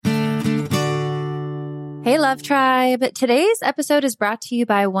Hey, Love Tribe. Today's episode is brought to you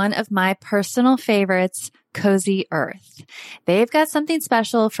by one of my personal favorites, Cozy Earth. They've got something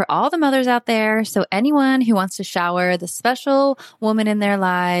special for all the mothers out there. So anyone who wants to shower the special woman in their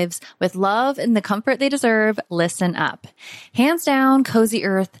lives with love and the comfort they deserve, listen up. Hands down, Cozy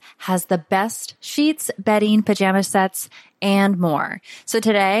Earth has the best sheets, bedding, pajama sets, and more. So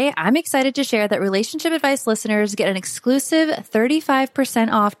today, I'm excited to share that Relationship Advice listeners get an exclusive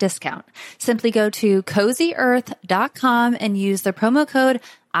 35% off discount. Simply go to CozyEarth.com and use the promo code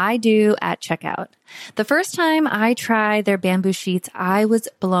I do at checkout. The first time I tried their bamboo sheets, I was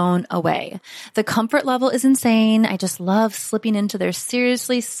blown away. The comfort level is insane. I just love slipping into their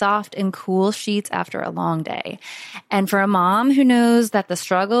seriously soft and cool sheets after a long day. And for a mom who knows that the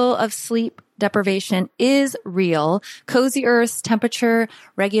struggle of sleep deprivation is real, Cozy Earth's temperature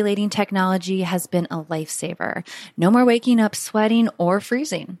regulating technology has been a lifesaver. No more waking up sweating or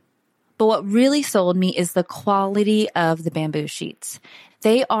freezing. But what really sold me is the quality of the bamboo sheets.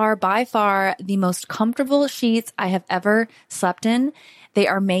 They are by far the most comfortable sheets I have ever slept in. They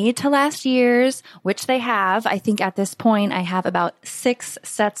are made to last years, which they have. I think at this point, I have about 6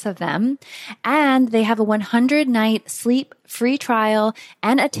 sets of them. And they have a 100-night sleep-free trial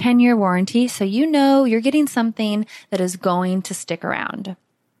and a 10-year warranty. So you know you're getting something that is going to stick around.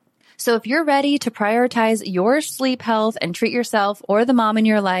 So if you're ready to prioritize your sleep health and treat yourself or the mom in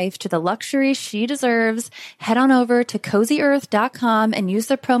your life to the luxury she deserves, head on over to CozyEarth.com and use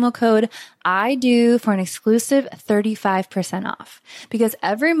the promo code I do for an exclusive 35% off. Because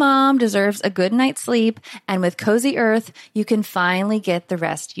every mom deserves a good night's sleep, and with Cozy Earth, you can finally get the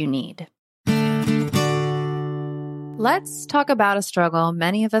rest you need. Let's talk about a struggle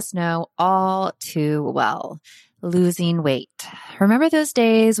many of us know all too well. Losing weight. Remember those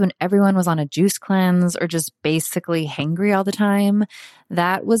days when everyone was on a juice cleanse or just basically hangry all the time?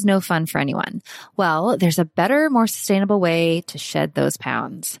 That was no fun for anyone. Well, there's a better, more sustainable way to shed those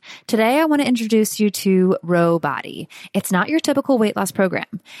pounds. Today, I want to introduce you to Ro Body. It's not your typical weight loss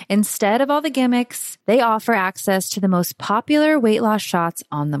program. Instead of all the gimmicks, they offer access to the most popular weight loss shots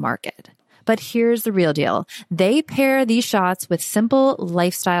on the market. But here's the real deal. They pair these shots with simple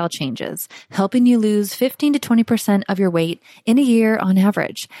lifestyle changes, helping you lose 15 to 20% of your weight in a year on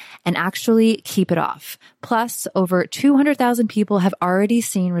average, and actually keep it off. Plus, over 200,000 people have already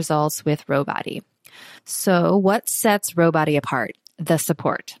seen results with Ro Body. So what sets Ro Body apart? The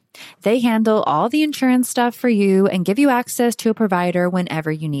support. They handle all the insurance stuff for you and give you access to a provider whenever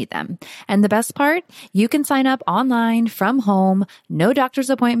you need them. And the best part, you can sign up online from home, no doctor's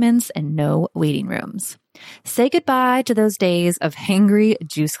appointments and no waiting rooms. Say goodbye to those days of hangry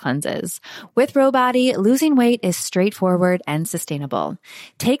juice cleanses. With Ro Body, losing weight is straightforward and sustainable.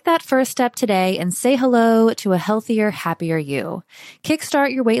 Take that first step today and say hello to a healthier, happier you.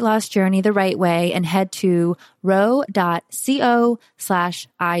 Kickstart your weight loss journey the right way and head to ro.co/IDO.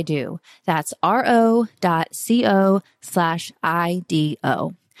 That's ro.co/IDO.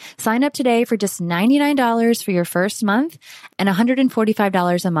 Sign up today for just $99 for your first month and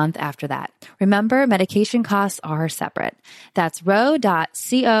 $145 a month after that. Remember, medication costs are separate. That's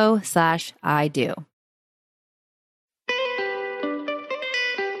ro.co/IDO.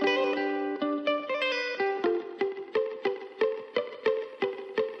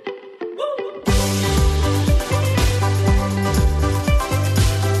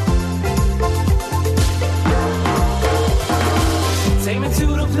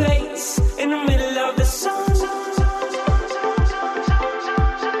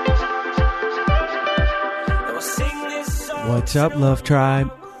 What's up, Love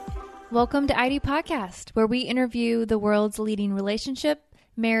Tribe? Welcome to ID Podcast, where we interview the world's leading relationship,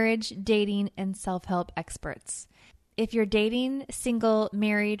 marriage, dating, and self-help experts. If you're dating, single,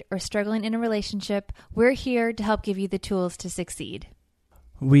 married, or struggling in a relationship, we're here to help give you the tools to succeed.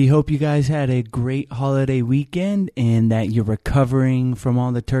 We hope you guys had a great holiday weekend and that you're recovering from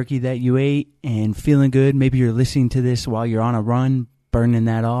all the turkey that you ate and feeling good. Maybe you're listening to this while you're on a run, burning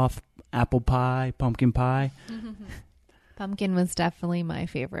that off. Apple pie, pumpkin pie. Pumpkin was definitely my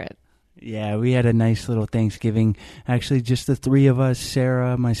favorite. Yeah, we had a nice little Thanksgiving. Actually, just the three of us,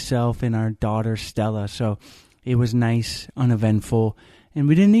 Sarah, myself, and our daughter, Stella. So it was nice, uneventful, and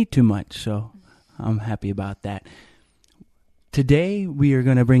we didn't eat too much. So I'm happy about that. Today, we are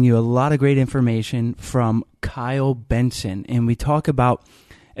going to bring you a lot of great information from Kyle Benson, and we talk about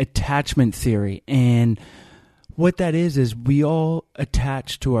attachment theory. And what that is we all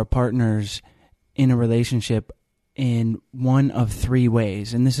attach to our partners in a relationship in one of 3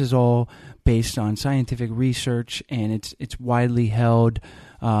 ways. And this is all based on scientific research, and it's widely held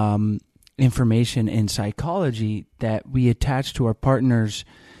information in psychology that we attach to our partners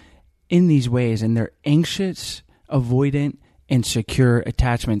in these ways, and they're anxious, avoidant, and secure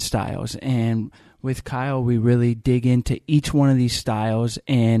attachment styles. And with Kyle, we really dig into each one of these styles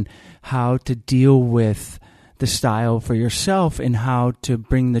and how to deal with the style for yourself and how to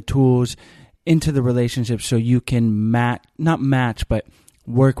bring the tools into the relationship so you can not match, but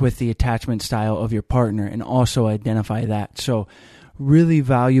work with the attachment style of your partner and also identify that. So really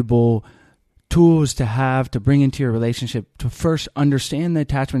valuable tools to have to bring into your relationship to first understand the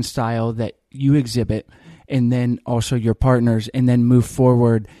attachment style that you exhibit and then also your partners, and then move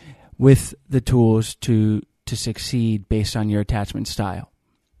forward with the tools to succeed based on your attachment style.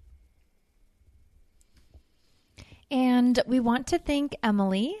 And we want to thank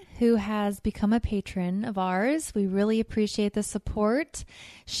Emily, who has become a patron of ours. We really appreciate the support.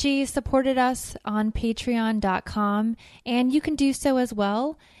 She supported us on patreon.com, and you can do so as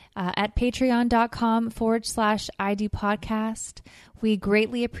well at patreon.com/ID podcast. We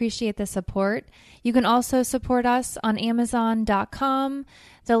greatly appreciate the support. You can also support us on amazon.com.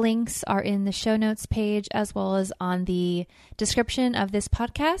 The links are in the show notes page as well as on the description of this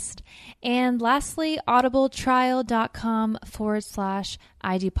podcast. And lastly,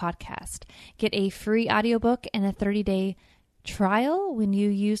 audibletrial.com/ID podcast. Get a free audiobook and a 30-day trial when you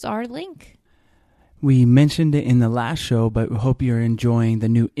use our link. We mentioned it in the last show, but we hope you're enjoying the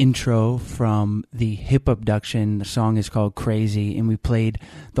new intro from the Hip Abduction. The song is called Crazy, and we played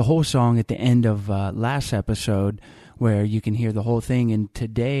the whole song at the end of last episode where you can hear the whole thing. And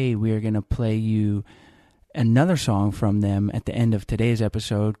today we are going to play you another song from them at the end of today's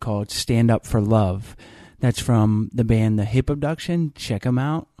episode called Stand Up for Love. That's from the band The Hip Abduction. Check them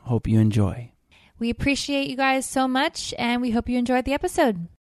out. Hope you enjoy. We appreciate you guys so much, and we hope you enjoyed the episode.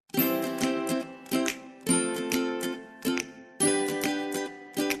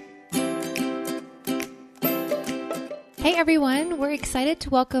 Hey everyone, we're excited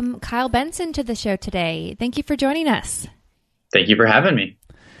to welcome Kyle Benson to the show today. Thank you for joining us. Thank you for having me.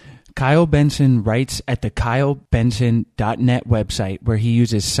 Kyle Benson writes at the kylebenson.net website, where he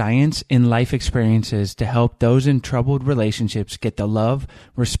uses science and life experiences to help those in troubled relationships get the love,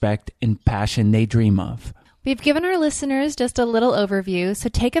 respect, and passion they dream of. We've given our listeners just a little overview, so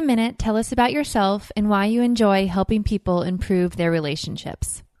take a minute, tell us about yourself and why you enjoy helping people improve their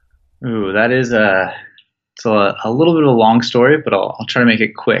relationships. Ooh, that is it's a little bit of a long story, but I'll try to make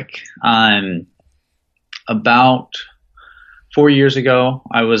it quick. About 4 years ago,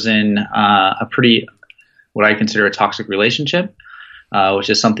 I was in what I consider a toxic relationship, which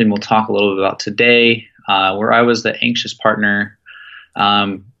is something we'll talk a little bit about today, where I was the anxious partner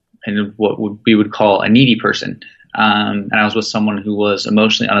and what we would call a needy person. And I was with someone who was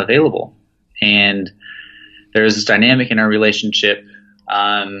emotionally unavailable. And there was this dynamic in our relationship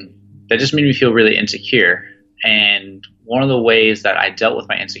that just made me feel really insecure. And one of the ways that I dealt with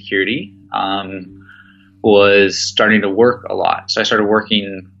my insecurity was starting to work a lot. So I started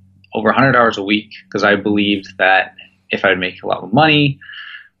working over 100 hours a week because I believed that if I'd make a lot of money,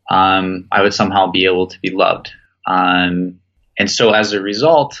 I would somehow be able to be loved. And so as a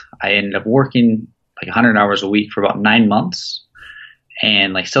result, I ended up working like 100 hours a week for about 9 months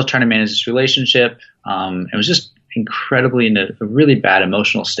and like still trying to manage this relationship. It was just incredibly in a really bad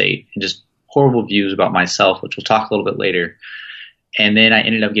emotional state and just horrible views about myself, which we'll talk a little bit later. And then I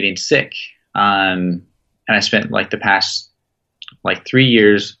ended up getting sick. And I spent like the past 3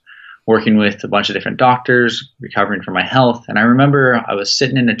 years working with a bunch of different doctors, recovering from my health. And I remember I was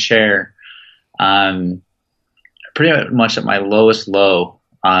sitting in a chair, pretty much at my lowest low.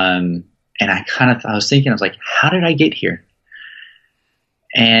 And I was thinking, I was like, how did I get here?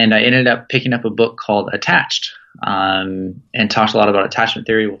 And I ended up picking up a book called Attached, and talked a lot about attachment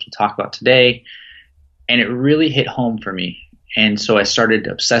theory, which we'll talk about today. And it really hit home for me. And so I started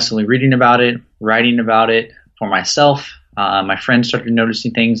obsessively reading about it, writing about it for myself. My friends started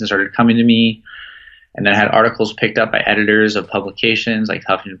noticing things and started coming to me. And then I had articles picked up by editors of publications like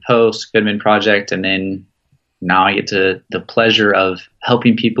Huffington Post, Goodman Project. And then now I get to the pleasure of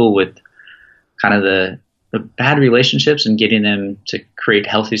helping people with kind of the bad relationships and getting them to create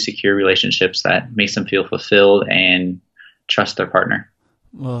healthy, secure relationships that makes them feel fulfilled and trust their partner.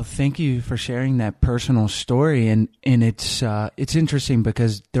 Well, thank you for sharing that personal story. And it's interesting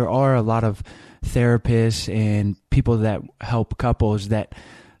because there are a lot of therapists and people that help couples that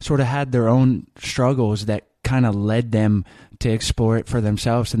sort of had their own struggles that kind of led them to explore it for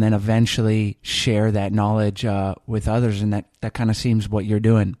themselves and then eventually share that knowledge with others. And that kind of seems what you're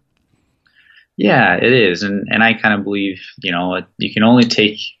doing. Yeah, it is. And I kind of believe, you can only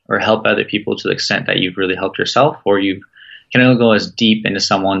take or help other people to the extent that you've really helped yourself, or you can only go as deep into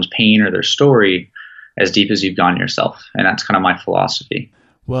someone's pain or their story as deep as you've gone yourself. And that's kind of my philosophy.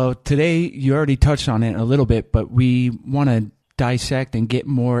 Well, today you already touched on it a little bit, but we want to dissect and get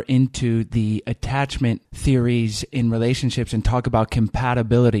more into the attachment theories in relationships and talk about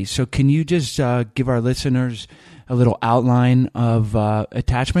compatibility. So can you just give our listeners a little outline of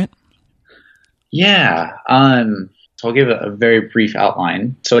attachment? Yeah. So I'll give a very brief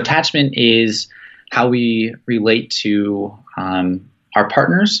outline. So attachment is how we relate to our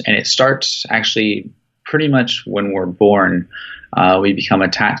partners, and it starts actually pretty much when we're born. We become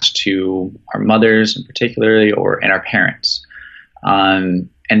attached to our mothers, in particularly, and our parents. And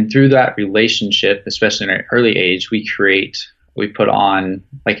through that relationship, especially in an early age, we put on,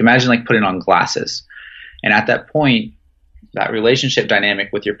 imagine putting on glasses. And at that point, that relationship dynamic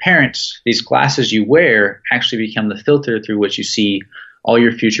with your parents, these glasses you wear actually become the filter through which you see all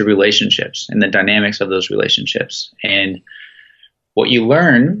your future relationships and the dynamics of those relationships. And what you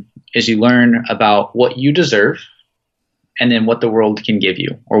learn is about what you deserve and then what the world can give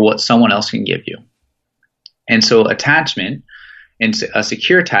you or what someone else can give you. And so attachment, and a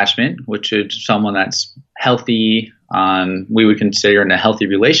secure attachment, which is someone that's healthy, we would consider in a healthy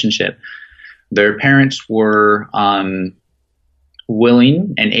relationship, their parents were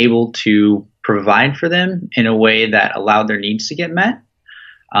willing and able to provide for them in a way that allowed their needs to get met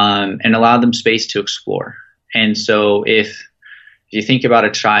and allowed them space to explore. And so if you think about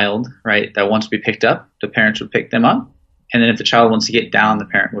a child, right, that wants to be picked up, the parents would pick them up. And then if the child wants to get down, the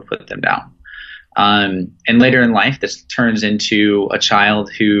parent would put them down. And later in life, this turns into a child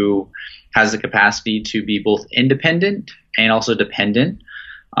who has the capacity to be both independent and also dependent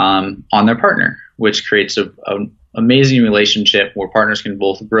on their partner, which creates an amazing relationship where partners can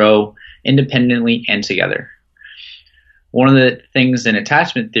both grow independently and together. One of the things in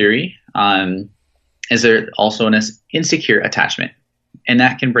attachment theory is there also an insecure attachment, and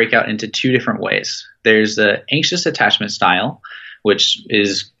that can break out into two different ways. There's the anxious attachment style, which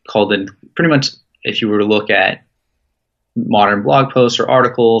is called pretty much, if you were to look at modern blog posts or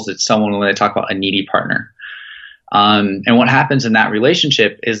articles, it's someone when they talk about a needy partner. And what happens in that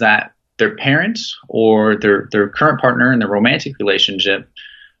relationship is that their parents or their current partner in the romantic relationship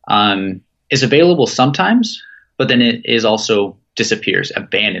is available sometimes, but then it is also disappears,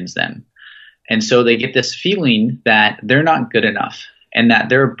 abandons them. And so they get this feeling that they're not good enough and that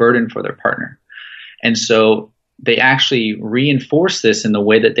they're a burden for their partner. And so they actually reinforce this in the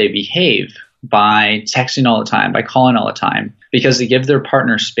way that they behave by texting all the time, by calling all the time, because to give their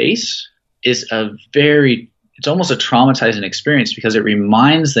partner space is it's almost a traumatizing experience because it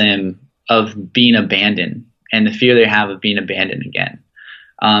reminds them of being abandoned and the fear they have of being abandoned again.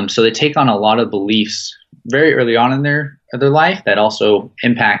 So they take on a lot of beliefs very early on in their life that also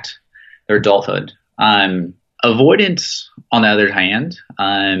impact their adulthood. Avoidance, on the other hand,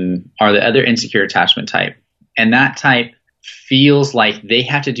 are the other insecure attachment type. And that type feels like they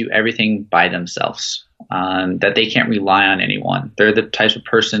have to do everything by themselves, that they can't rely on anyone. They're the type of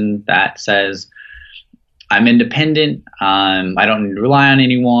person that says, I'm independent, I don't need to rely on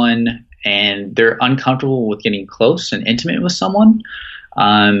anyone, and they're uncomfortable with getting close and intimate with someone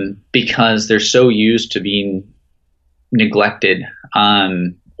because they're so used to being neglected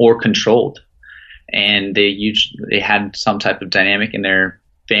or controlled. And they had some type of dynamic in their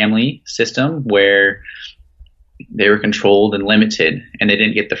family system where they were controlled and limited, and they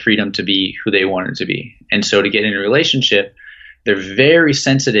didn't get the freedom to be who they wanted to be. And so to get in a relationship, they're very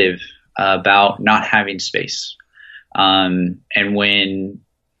sensitive about not having space. And when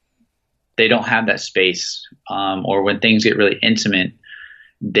they don't have that space, or when things get really intimate,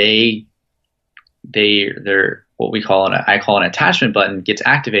 they're what I call an attachment button gets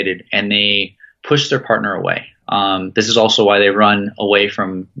activated, and they push their partner away. This is also why they run away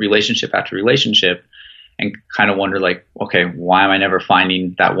from relationship after relationship and kind of wonder okay, why am I never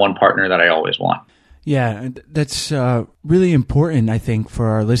finding that one partner that I always want? Yeah, that's really important, I think, for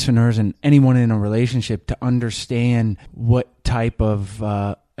our listeners and anyone in a relationship to understand what type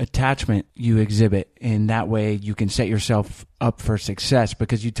of attachment you exhibit. And that way you can set yourself up for success,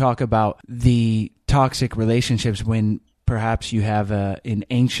 because you talk about the toxic relationships when perhaps you have an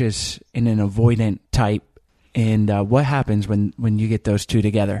anxious and an avoidant type. And what happens when you get those two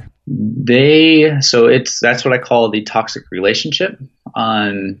together? That's what I call the toxic relationship.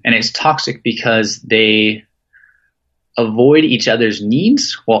 And it's toxic because they avoid each other's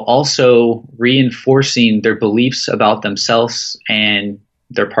needs while also reinforcing their beliefs about themselves and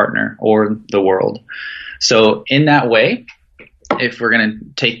their partner or the world. So in that way, if we're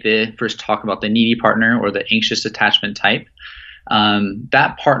going to first talk about the needy partner or the anxious attachment type,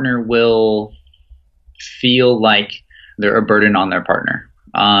 that partner will feel like they're a burden on their partner.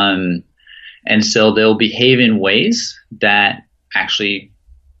 And so they'll behave in ways that actually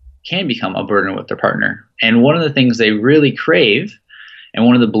can become a burden with their partner. And one of the things they really crave, and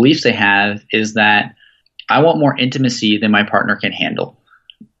one of the beliefs they have, is that I want more intimacy than my partner can handle.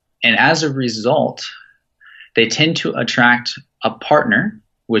 And as a result, they tend to attract a partner,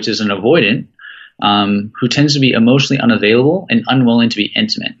 which is an avoidant, who tends to be emotionally unavailable and unwilling to be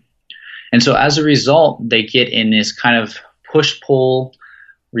intimate. And so as a result, they get in this kind of push-pull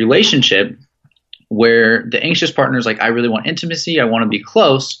relationship where the anxious partner is like, I really want intimacy, I want to be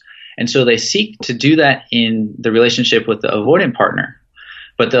close. And so they seek to do that in the relationship with the avoidant partner.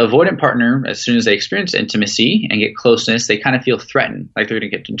 But the avoidant partner, as soon as they experience intimacy and get closeness, they kind of feel threatened, like they're going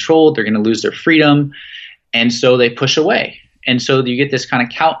to get controlled, they're going to lose their freedom. And so they push away. And so you get this kind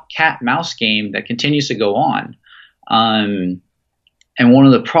of cat-mouse game that continues to go on. And one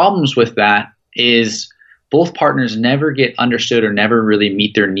of the problems with that is both partners never get understood or never really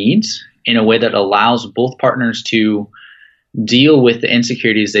meet their needs in a way that allows both partners to deal with the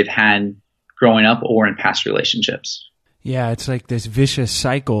insecurities they've had growing up or in past relationships. Yeah, it's like this vicious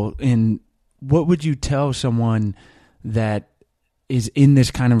cycle. And what would you tell someone that is in this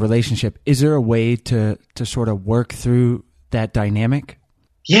kind of relationship? Is there a way to sort of work through that dynamic?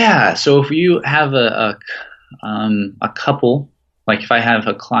 Yeah. So if you have a couple, like if I have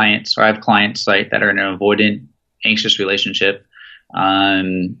a client, or I have clients that are in an avoidant, anxious relationship,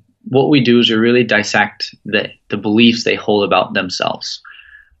 what we do is we really dissect the beliefs they hold about themselves,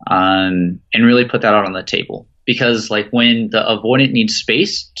 and really put that out on the table. Because like when the avoidant needs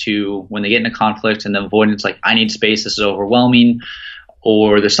space when they get into conflict and the avoidant's like, I need space, this is overwhelming,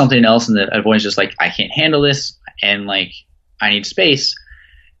 or there's something else and the avoidant's just like, I can't handle this and like, I need space,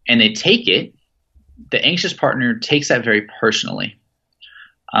 and they take it, the anxious partner takes that very personally.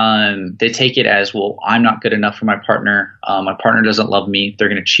 They take it as, well, I'm not good enough for my partner. My partner doesn't love me. They're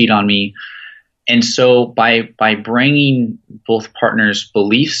going to cheat on me. And so by bringing both partners'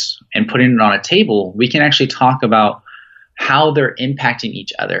 beliefs and putting it on a table, we can actually talk about how they're impacting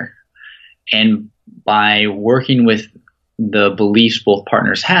each other. And by working with the beliefs both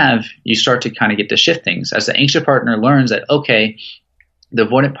partners have, you start to kind of get to shift things. As the anxious partner learns that, okay, the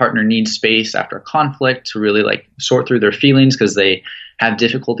avoidant partner needs space after a conflict to really like sort through their feelings because they have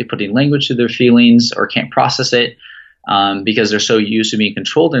difficulty putting language to their feelings or can't process it. Because they're so used to being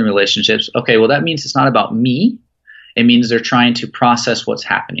controlled in relationships. Okay, well, that means it's not about me. It means they're trying to process what's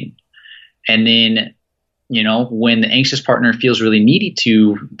happening. And then, when the anxious partner feels really needy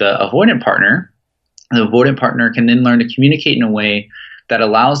to the avoidant partner can then learn to communicate in a way that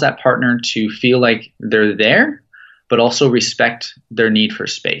allows that partner to feel like they're there, but also respect their need for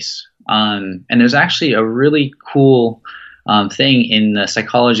space. And there's actually a really cool thing in the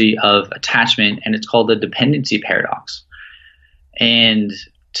psychology of attachment, and it's called the dependency paradox. And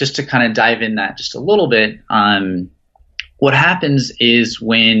just to kind of dive in that just a little bit, what happens is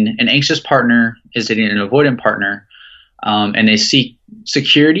when an anxious partner is dating an avoidant partner, and they seek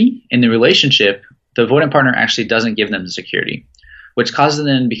security in the relationship, the avoidant partner actually doesn't give them the security, which causes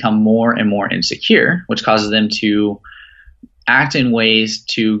them to become more and more insecure, which causes them to act in ways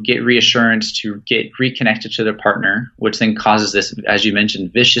to get reassurance, to get reconnected to their partner, which then causes this, as you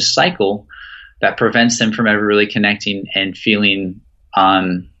mentioned, vicious cycle that prevents them from ever really connecting and feeling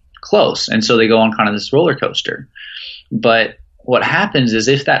close. And so they go on kind of this roller coaster. But what happens is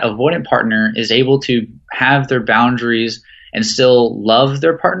if that avoidant partner is able to have their boundaries and still love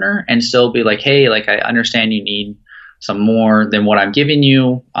their partner and still be like, hey, like I understand you need some more than what I'm giving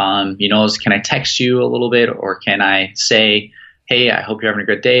you. Can I text you a little bit, or can I say, hey, I hope you're having a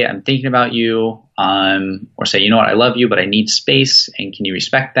good day. I'm thinking about you. Or say, you know what, I love you, but I need space. And can you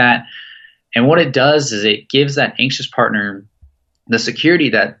respect that? And what it does is it gives that anxious partner the security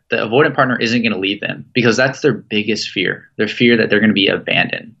that the avoidant partner isn't going to leave them, because that's their biggest fear, their fear that they're going to be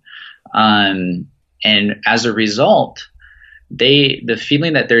abandoned. And as a result, the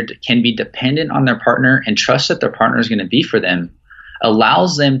feeling that they can be dependent on their partner and trust that their partner is going to be for them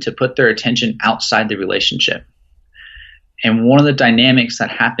allows them to put their attention outside the relationship. And one of the dynamics that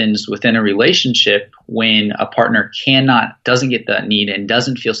happens within a relationship when a partner doesn't get that need and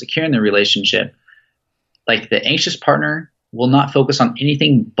doesn't feel secure in the relationship, like the anxious partner will not focus on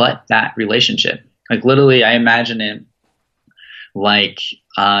anything but that relationship. Like literally, I imagine it like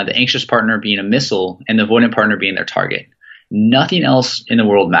the anxious partner being a missile and the avoidant partner being their target. Nothing else in the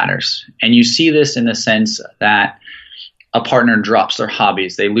world matters. And you see this in the sense that a partner drops their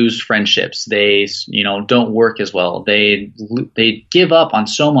hobbies, they lose friendships, they don't work as well, they give up on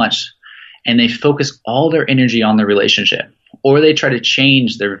so much, and they focus all their energy on the relationship, or they try to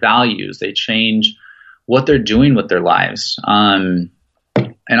change their values, they change what they're doing with their lives. And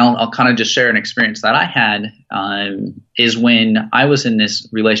and I'll kind of just share an experience that I had, is when I was in this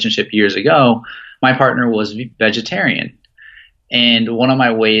relationship years ago, my partner was vegetarian. And one of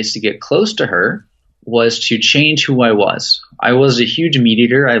my ways to get close to her was to change who I was. I was a huge meat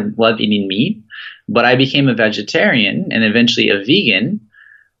eater. I love eating meat, but I became a vegetarian and eventually a vegan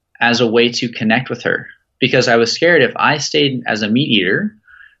as a way to connect with her, because I was scared if I stayed as a meat eater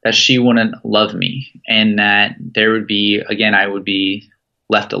that she wouldn't love me, and that there would be, again, I would be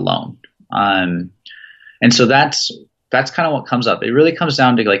left alone. And so that's kind of what comes up. It really comes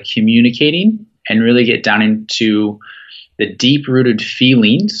down to like communicating and really get down into the deep rooted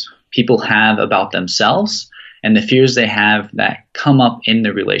feelings people have about themselves and the fears they have that come up in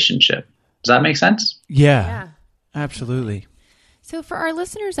the relationship. Does that make sense? Yeah. Absolutely. So for our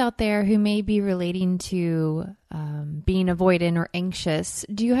listeners out there who may be relating to being avoidant or anxious,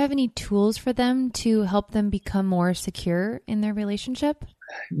 do you have any tools for them to help them become more secure in their relationship?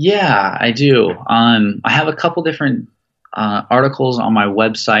 Yeah, I do. I have a couple different articles on my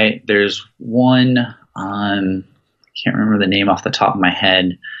website. There's one, I can't remember the name off the top of my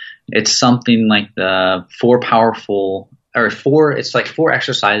head. It's something like the it's like 4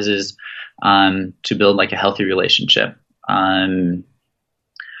 exercises to build like a healthy relationship. But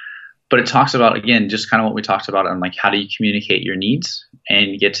it talks about, again, just kind of what we talked about on like how do you communicate your needs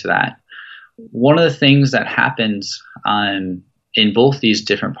and get to that. One of the things that happens in both these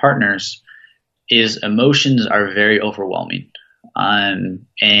different partners is emotions are very overwhelming. And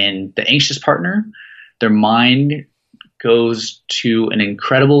the anxious partner, their mind goes to an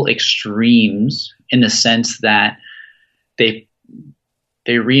incredible extremes in the sense that they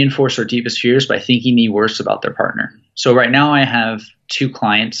reinforce their deepest fears by thinking the worst about their partner. So right now I have 2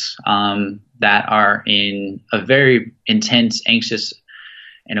 clients that are in a very intense, anxious,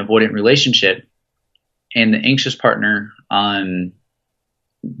 and avoidant relationship. And the anxious partner, his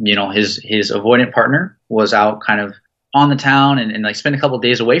avoidant partner was out kind of on the town and like spent a couple of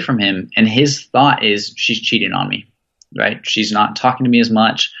days away from him. And his thought is, she's cheating on me, right? She's not talking to me as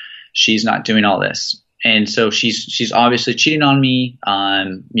much. She's not doing all this. And so she's obviously cheating on me.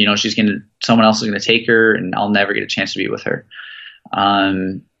 Someone else is going to take her and I'll never get a chance to be with her.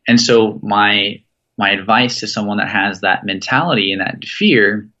 And so my advice to someone that has that mentality and that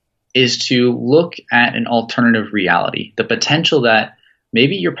fear is to look at an alternative reality, the potential that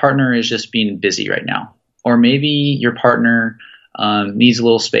maybe your partner is just being busy right now, or maybe your partner needs a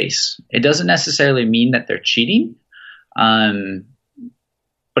little space. It doesn't necessarily mean that they're cheating,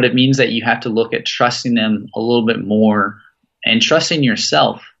 but it means that you have to look at trusting them a little bit more and trusting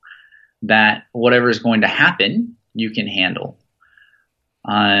yourself that whatever is going to happen, you can handle.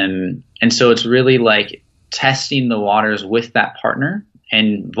 And so it's really like testing the waters with that partner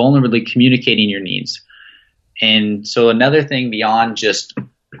and vulnerably communicating your needs. And so another thing beyond just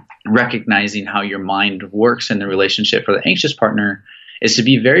recognizing how your mind works in the relationship for the anxious partner is to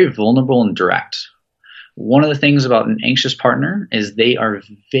be very vulnerable and direct. One of the things about an anxious partner is they are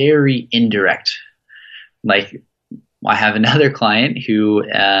very indirect. Like, I have another client who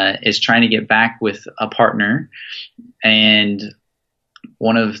is trying to get back with a partner, and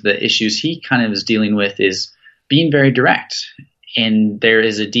one of the issues he kind of is dealing with is being very direct. And there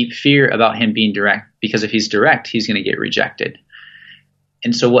is a deep fear about him being direct, because if he's direct, he's going to get rejected.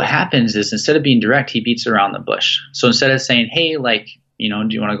 And so what happens is, instead of being direct, he beats around the bush. So instead of saying, hey, like, do you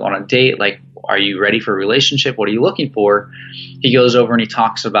want to go on a date? Like, are you ready for a relationship? What are you looking for? He goes over and he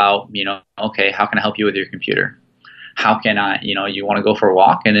talks about, okay, how can I help you with your computer? How can I, you want to go for a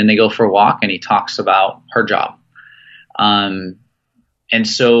walk? And then they go for a walk and he talks about her job. And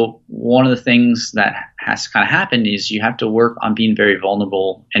so one of the things that has to kind of happen is you have to work on being very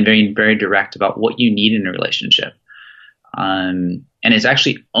vulnerable and very, very direct about what you need in a relationship. And it's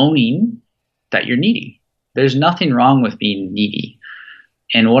actually owning that you're needy. There's nothing wrong with being needy.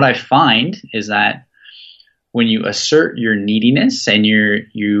 And what I find is that when you assert your neediness and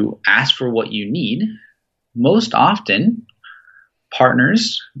you ask for what you need, most often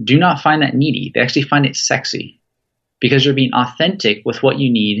partners do not find that needy. They actually find it sexy, because you're being authentic with what you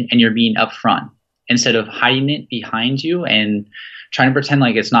need and you're being upfront, instead of hiding it behind you and trying to pretend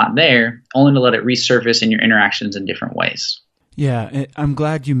like it's not there, only to let it resurface in your interactions in different ways. Yeah, I'm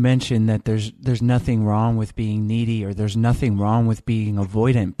glad you mentioned that there's nothing wrong with being needy, or there's nothing wrong with being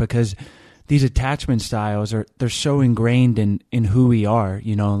avoidant, because these attachment styles they're so ingrained in who we are.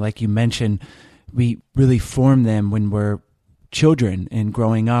 Like you mentioned, we really form them when we're children and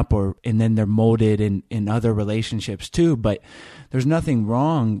growing up, and then they're molded in other relationships too. But there's nothing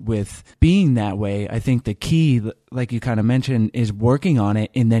wrong with being that way. I think the key, like you kind of mentioned, is working on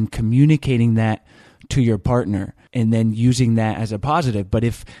it and then communicating that to your partner and then using that as a positive. But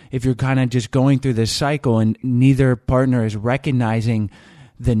if you're kind of just going through this cycle and neither partner is recognizing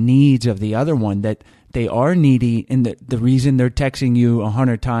the needs of the other one, that they are needy, and the reason they're texting you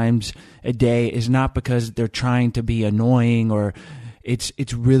 100 times a day is not because they're trying to be annoying, or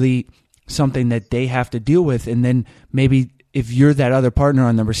it's really something that they have to deal with. And then maybe if you're that other partner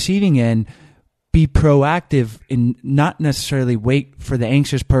on the receiving end, be proactive and not necessarily wait for the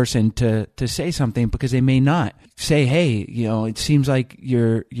anxious person to say something, because they may not. Say, hey, it seems like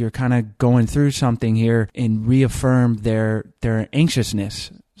you're kind of going through something here, and reaffirm their anxiousness.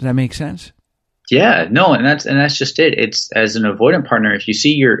 Does that make sense? Yeah, no, and that's just it. It's, as an avoidant partner, if you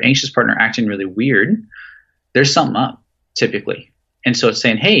see your anxious partner acting really weird, there's something up typically. And so it's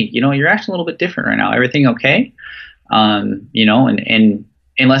saying, hey, you're acting a little bit different right now. Everything okay? And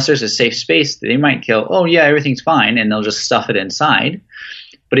unless there's a safe space, they might go, oh yeah, everything's fine, and they'll just stuff it inside.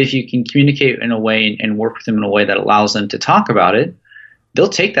 But if you can communicate in a way and work with them in a way that allows them to talk about it, they'll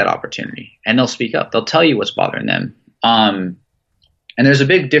take that opportunity and they'll speak up. They'll tell you what's bothering them. And there's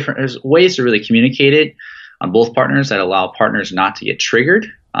there's ways to really communicate it on both partners that allow partners not to get triggered.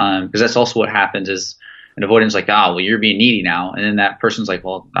 Because that's also what happens is an avoidant is like, well, you're being needy now. And then that person's like,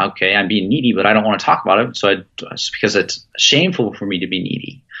 well, okay, I'm being needy, but I don't want to talk about it. So it's because it's shameful for me to be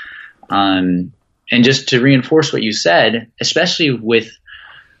needy. And just to reinforce what you said, especially with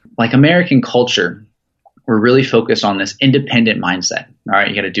like American culture, we're really focused on this independent mindset. All right,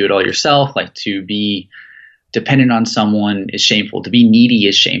 you got to do it all yourself. Like, to be dependent on someone is shameful. To be needy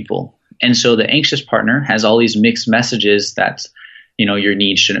is shameful. And so the anxious partner has all these mixed messages that, your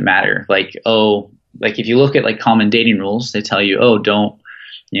needs shouldn't matter. Like, if you look at like common dating rules, they tell you, don't,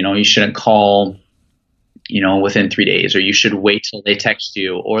 you shouldn't call, within 3 days, or you should wait till they text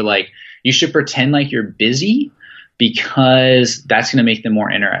you, or like you should pretend like you're busy because that's going to make them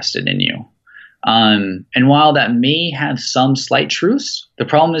more interested in you. And while that may have some slight truths, the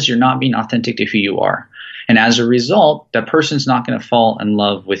problem is you're not being authentic to who you are. And as a result, that person's not going to fall in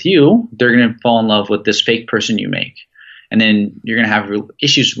love with you. They're going to fall in love with this fake person you make. And then you're going to have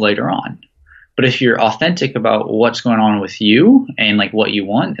issues later on. But if you're authentic about what's going on with you and like what you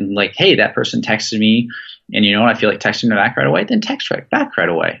want, and like, hey, that person texted me and I feel like texting them back right away, then text back right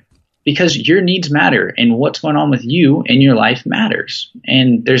away. Because your needs matter, and what's going on with you in your life matters.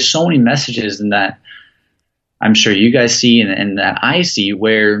 And there's so many messages in that I'm sure you guys see and that I see,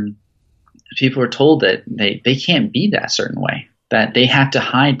 where people are told that they can't be that certain way, that they have to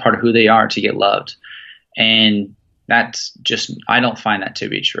hide part of who they are to get loved. And that's just, I don't find that to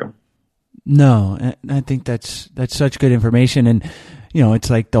be true. No, I think that's such good information. And, it's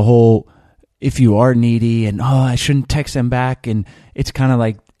like the whole, if you are needy and, I shouldn't text them back. And it's kind of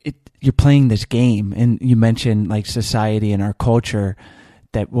like you're playing this game. And you mentioned like society and our culture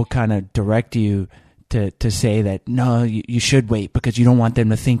that will kind of direct you to say that, no, you should wait because you don't want them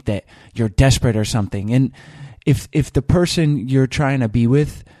to think that you're desperate or something. And if the person you're trying to be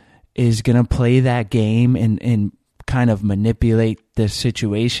with is going to play that game and kind of manipulate the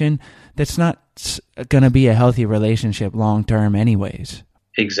situation, that's not going to be a healthy relationship long term anyways.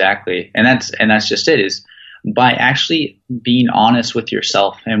 Exactly. And that's just it, is by actually being honest with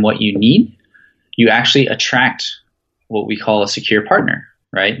yourself and what you need, you actually attract what we call a secure partner,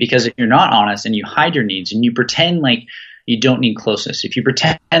 right? Because if you're not honest and you hide your needs and you pretend like you don't need closeness, if you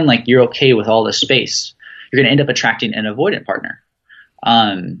pretend like you're okay with all this space, you're going to end up attracting an avoidant partner.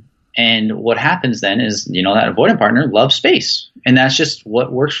 And what happens then is, that avoidant partner loves space, and that's just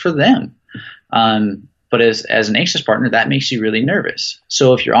what works for them. But as an anxious partner, that makes you really nervous.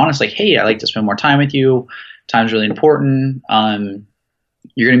 So if you're honest, like, hey, I like to spend more time with you, time's really important,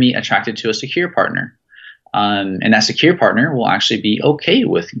 you're going to be attracted to a secure partner. And that secure partner will actually be okay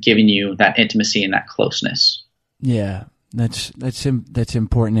with giving you that intimacy and that closeness. Yeah, that's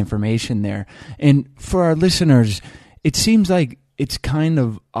important information there. And for our listeners, it seems like it's kind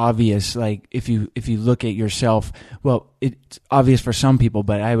of obvious. Like if you look at yourself, well, it's obvious for some people,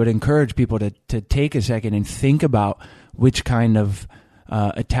 but I would encourage people to take a second and think about which kind of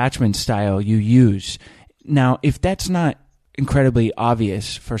attachment style you use. Now, if that's not incredibly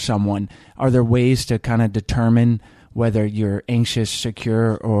obvious for someone, are there ways to kind of determine whether you're anxious,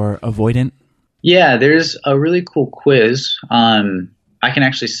 secure, or avoidant? Yeah, there's a really cool quiz. I can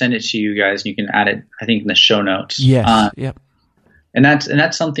actually send it to you guys, and you can add it, I think, in the show notes. Yes. Yep. And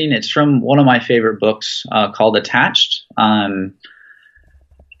that's something. It's from one of my favorite books called Attached.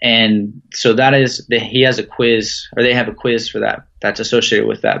 And so that is he has a quiz, or they have a quiz for that that's associated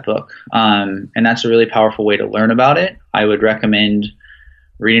with that book. And that's a really powerful way to learn about it. I would recommend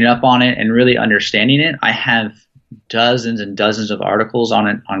reading up on it and really understanding it. I have dozens and dozens of articles on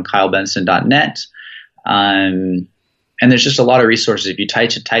it on kylebenson.net. And there's just a lot of resources. If you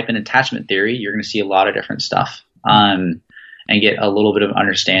type in attachment theory, you're going to see a lot of different stuff and get a little bit of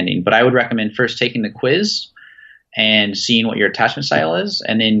understanding. But I would recommend first taking the quiz and seeing what your attachment style is,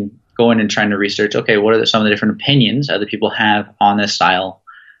 and then going and trying to research, okay, what are some of the different opinions other people have on this style,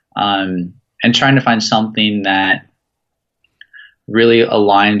 and trying to find something that really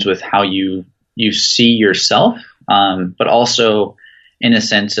aligns with how you see yourself, but also in a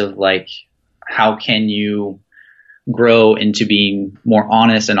sense of like, how can you grow into being more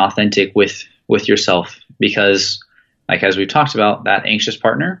honest and authentic with yourself? Because like, as we talked about, that anxious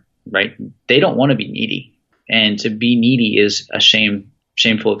partner, right? They don't want to be needy. And to be needy is a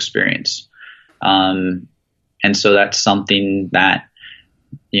shameful experience. And so that's something that,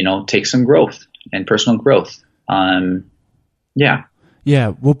 takes some growth and personal growth. Yeah.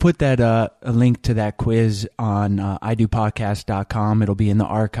 Yeah, we'll put that a link to that quiz on idopodcast.com. It'll be in the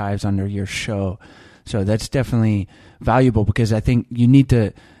archives under your show. So that's definitely valuable, because I think you need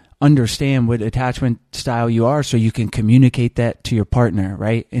to understand what attachment style you are so you can communicate that to your partner,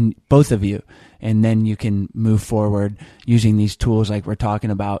 right? And both of you. And then you can move forward using these tools like we're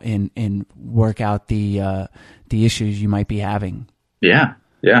talking about and work out the issues you might be having. Yeah.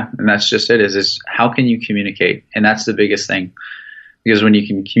 Yeah. And that's just it, is how can you communicate? And that's the biggest thing. Because when you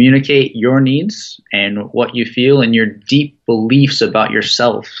can communicate your needs and what you feel and your deep beliefs about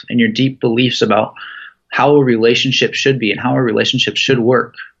yourself and your deep beliefs about how a relationship should be and how a relationship should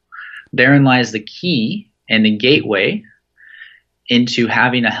work, therein lies the key and the gateway into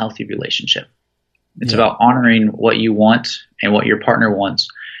having a healthy relationship. It's about honoring what you want and what your partner wants,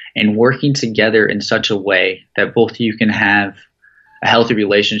 and working together in such a way that both of you can have a healthy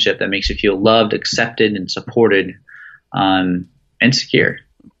relationship that makes you feel loved, accepted, and supported, and secure.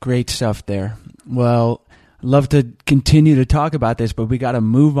 Great stuff there. Well, I'd love to continue to talk about this, but we got to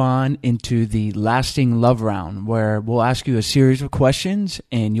move on into the lasting love round, where we'll ask you a series of questions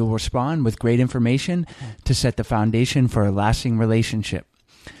and you'll respond with great information to set the foundation for a lasting relationship.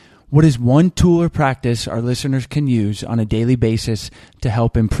 What is one tool or practice our listeners can use on a daily basis to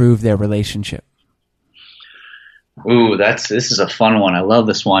help improve their relationship? Ooh, this is a fun one. I love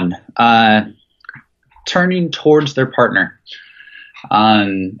this one. Turning towards their partner.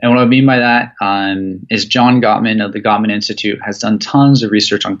 And what I mean by that is John Gottman of the Gottman Institute has done tons of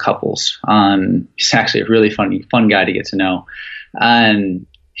research on couples. He's actually a really fun guy to get to know. And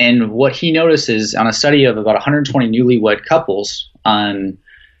what he notices on a study of about 120 newlywed couples,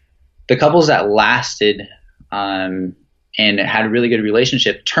 the couples that lasted and had a really good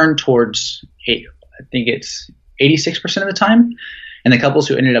relationship turned towards, I think it's 86% of the time, and the couples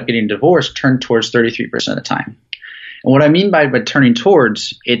who ended up getting divorced turned towards 33% of the time. And what I mean by turning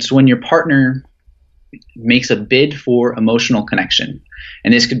towards, it's when your partner makes a bid for emotional connection.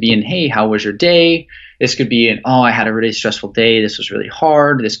 And this could be in, hey, how was your day? This could be in, oh, I had a really stressful day. This was really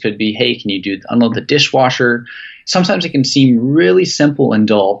hard. This could be, hey, can you unload the dishwasher? Sometimes it can seem really simple and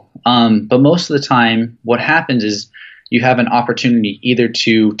dull. But most of the time, what happens is you have an opportunity either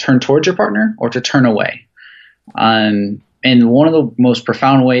to turn towards your partner or to turn away. And one of the most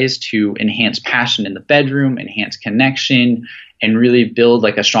profound ways to enhance passion in the bedroom, enhance connection, and really build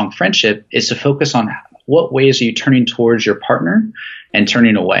like a strong friendship is to focus on what ways are you turning towards your partner and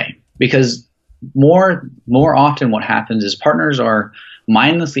turning away. Because more often what happens is partners are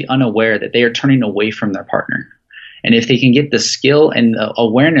mindlessly unaware that they are turning away from their partner. And if they can get the skill and the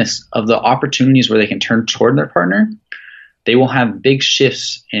awareness of the opportunities where they can turn toward their partner, they will have big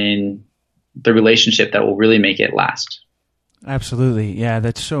shifts in the relationship that will really make it last. Absolutely. Yeah,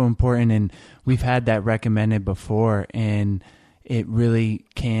 that's so important. And we've had that recommended before, and it really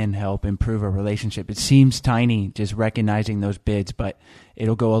can help improve a relationship. It seems tiny, just recognizing those bids, but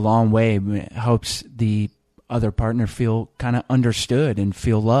it'll go a long way. It helps the other partner feel kind of understood and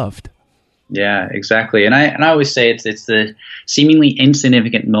feel loved. Yeah, exactly. And I always say it's the seemingly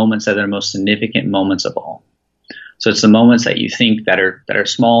insignificant moments that are the most significant moments of all. So it's the moments that you think that are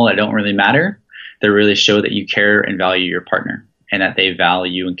small, that don't really matter, that really show that you care and value your partner and that they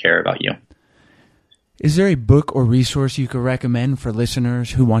value and care about you. Is there a book or resource you could recommend for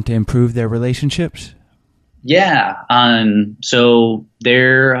listeners who want to improve their relationships? Yeah. So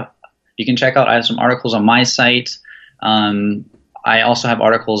you can check out, I have some articles on my site. I also have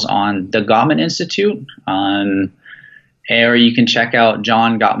articles on the Gottman Institute, or you can check out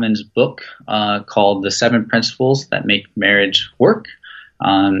John Gottman's book called The 7 Principles That Make Marriage Work.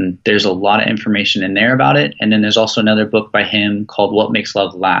 There's a lot of information in there about it. And then there's also another book by him called What Makes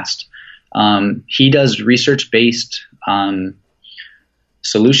Love Last. He does research-based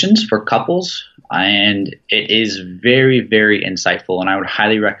solutions for couples, and it is very, very insightful. And I would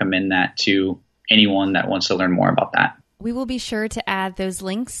highly recommend that to anyone that wants to learn more about that. We will be sure to add those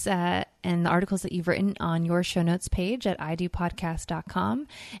links and the articles that you've written on your show notes page at idopodcast.com.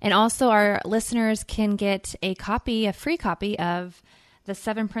 And also our listeners can get a free copy of The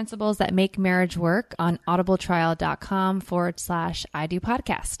 7 Principles That Make Marriage Work on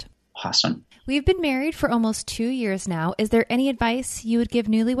audibletrial.com/idopodcast. Awesome. We've been married for almost 2 years now. Is there any advice you would give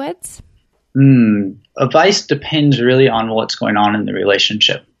newlyweds? Advice depends really on what's going on in the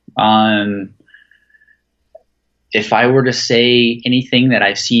relationship. If I were to say anything that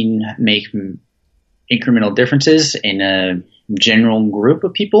I've seen make incremental differences in a general group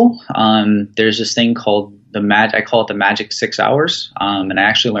of people, there's this thing called I call it the magic 6 hours. And I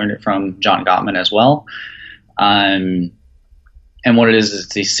actually learned it from John Gottman as well. And what it is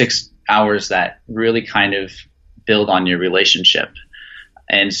these 6 hours that really kind of build on your relationship.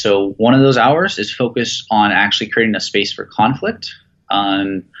 And so one of those hours is focused on actually creating a space for conflict.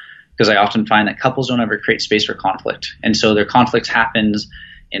 Because I often find that couples don't ever create space for conflict. And so their conflict happens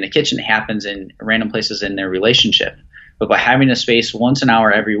in the kitchen, it happens in random places in their relationship. But by having a space once an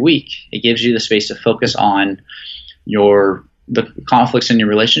hour every week, it gives you the space to focus on the conflicts in your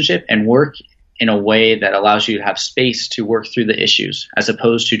relationship and work in a way that allows you to have space to work through the issues, as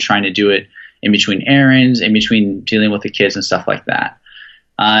opposed to trying to do it in between errands, in between dealing with the kids and stuff like that.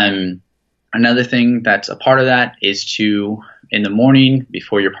 Another thing that's a part of that is to, in the morning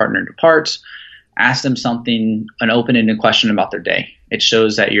before your partner departs, ask them an open-ended question about their day. It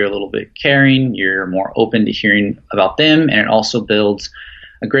shows that you're a little bit caring, you're more open to hearing about them, and it also builds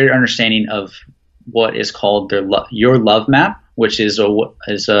a greater understanding of what is called your love map, which is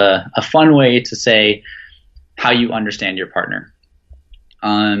a fun way to say how you understand your partner.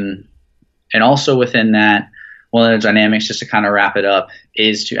 And also within that, one of the dynamics, just to kind of wrap it up,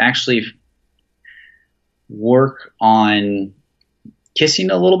 is to actually work on kissing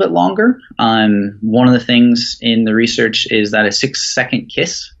a little bit longer. One of the things in the research is that a 6-second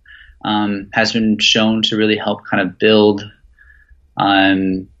kiss has been shown to really help kind of build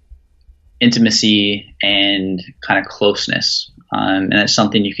intimacy and kind of closeness. And it's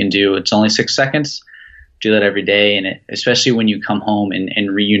something you can do. It's only 6 seconds. Do that every day, and especially when you come home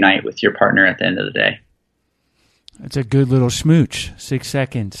and reunite with your partner at the end of the day. It's a good little smooch. 6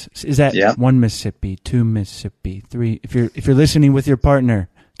 seconds. Is that 1 Mississippi, 2 Mississippi, 3? If you're listening with your partner,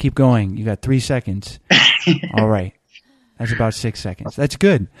 keep going. You got 3 seconds. All right. That's about 6 seconds. That's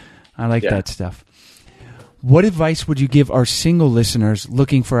good. I like that stuff. What advice would you give our single listeners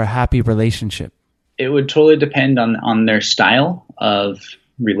looking for a happy relationship? It would totally depend on their style of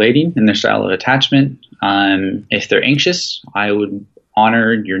relating and their style of attachment. If they're anxious, I would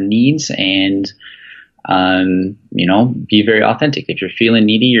honor your needs and be very authentic. If you're feeling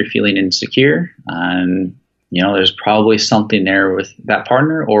needy, you're feeling insecure, there's probably something there with that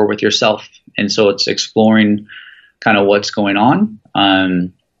partner or with yourself. And so it's exploring kind of what's going on.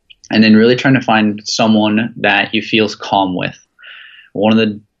 And then really trying to find someone that you feel calm with. One of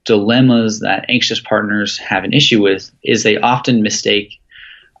the dilemmas that anxious partners have an issue with is they often mistake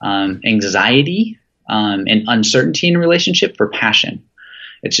anxiety and uncertainty in a relationship for passion.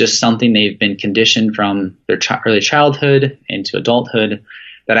 It's just something they've been conditioned from their early childhood into adulthood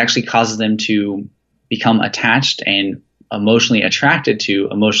that actually causes them to become attached and emotionally attracted to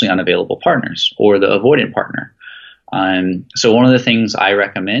emotionally unavailable partners or the avoidant partner. So one of the things I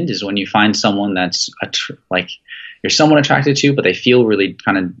recommend is when you find someone that's you're somewhat attracted to, but they feel really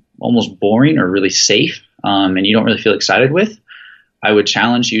kind of almost boring or really safe, and you don't really feel excited with, I would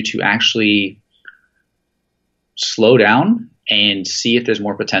challenge you to actually slow down and see if there's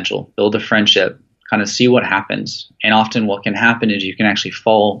more potential, build a friendship, kind of see what happens. And often what can happen is you can actually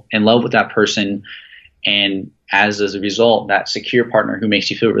fall in love with that person. And as a result, that secure partner who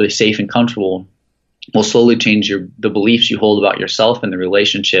makes you feel really safe and comfortable will slowly change the beliefs you hold about yourself and the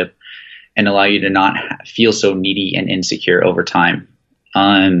relationship and allow you to not feel so needy and insecure over time.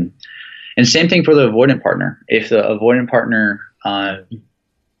 And same thing for the avoidant partner. If the avoidant partner,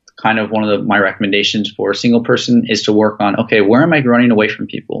 kind of one of my recommendations for a single person is to work on, okay, where am I running away from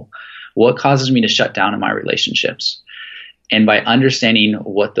people? What causes me to shut down in my relationships? And by understanding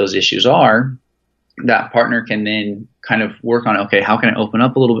what those issues are, that partner can then kind of work on, okay, how can I open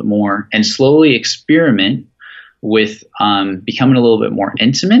up a little bit more and slowly experiment with becoming a little bit more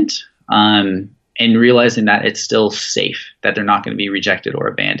intimate and realizing that it's still safe, that they're not going to be rejected or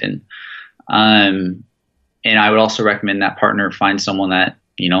abandoned. And I would also recommend that partner find someone that,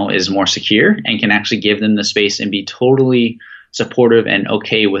 is more secure and can actually give them the space and be totally supportive and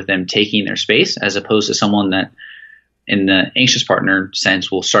okay with them taking their space, as opposed to someone that in the anxious partner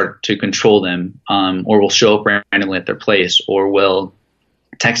sense will start to control them, or will show up randomly at their place, or will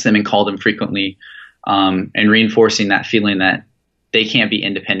text them and call them frequently, and reinforcing that feeling that they can't be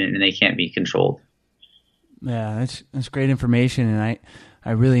independent and they can't be controlled. Yeah, that's great information, and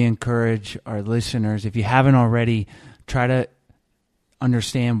I really encourage our listeners, if you haven't already, try to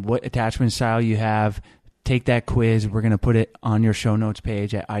understand what attachment style you have. Take that quiz. We're going to put it on your show notes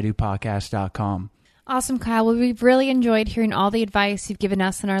page at idopodcast.com. Awesome, Kyle. Well, we've really enjoyed hearing all the advice you've given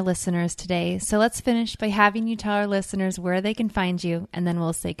us and our listeners today. So let's finish by having you tell our listeners where they can find you, and then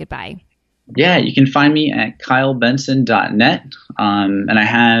we'll say goodbye. Yeah, you can find me at kylebenson.net. And I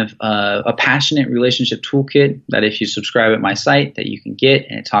have a passionate relationship toolkit that if you subscribe at my site that you can get,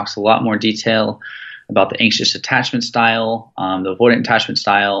 and it talks a lot more detail about the anxious attachment style, the avoidant attachment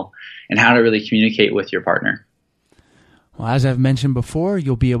style, and how to really communicate with your partner. Well, as I've mentioned before,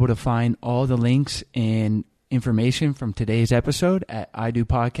 you'll be able to find all the links and information from today's episode at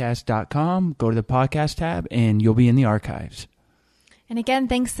idopodcast.com. Go to the podcast tab and you'll be in the archives. And again,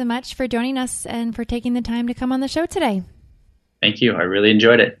 thanks so much for joining us and for taking the time to come on the show today. Thank you. I really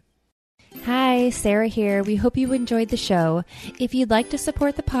enjoyed it. Hi, Sarah here. We hope you enjoyed the show. If you'd like to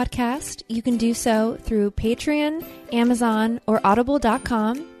support the podcast, you can do so through Patreon, Amazon, or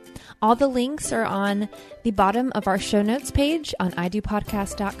audible.com. All the links are on the bottom of our show notes page on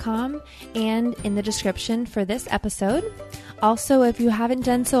idopodcast.com and in the description for this episode. Also, if you haven't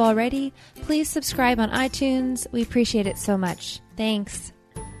done so already, please subscribe on iTunes. We appreciate it so much. Thanks.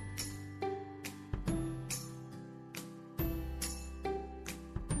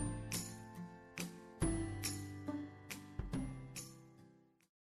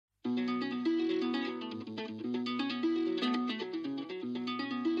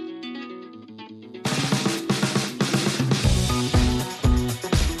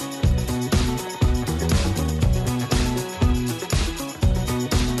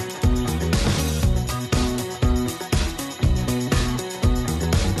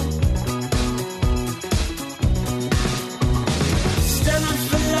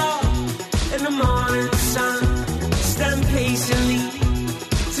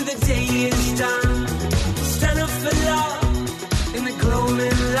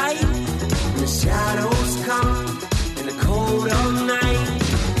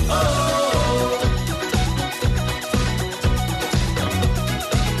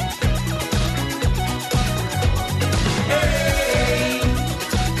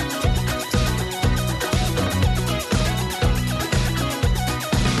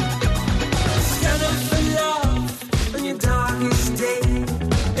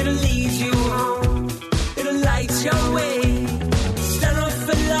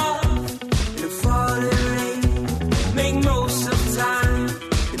 Make most of the time.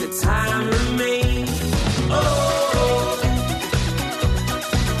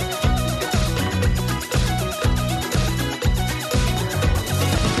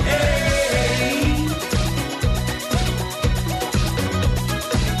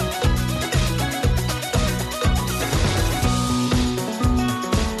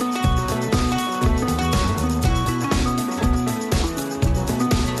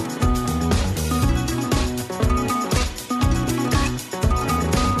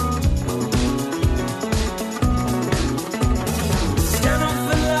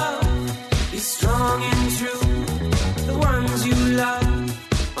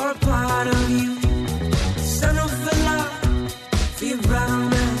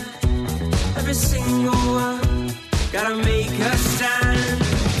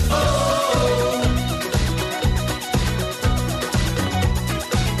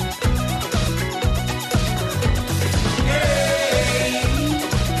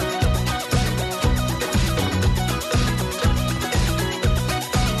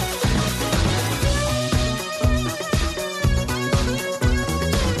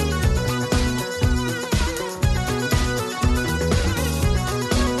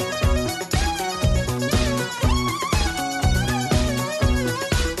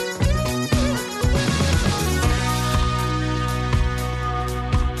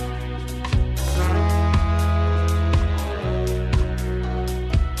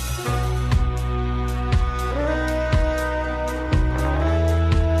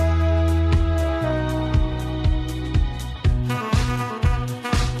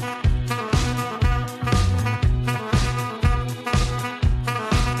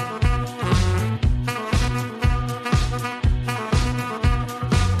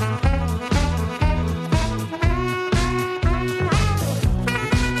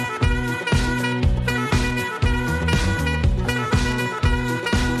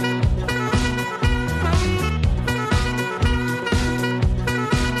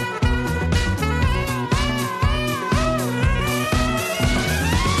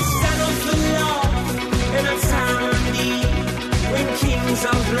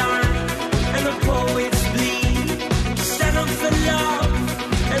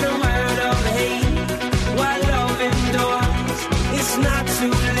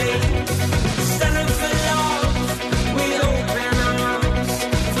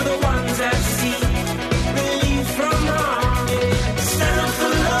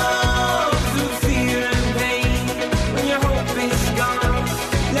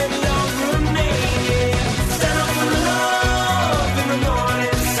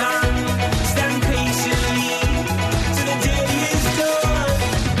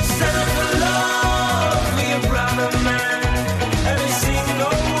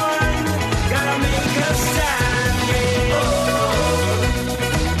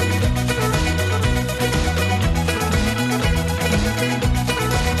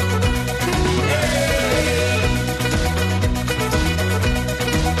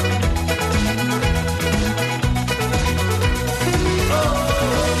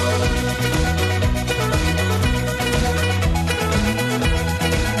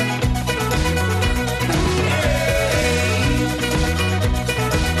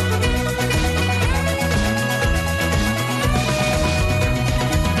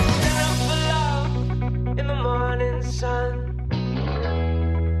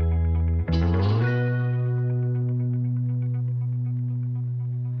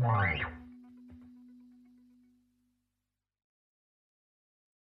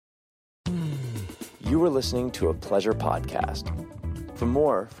 You were listening to a Pleasure Podcast. For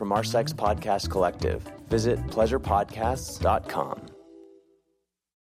more from our Sex Podcast Collective, visit pleasurepodcasts.com.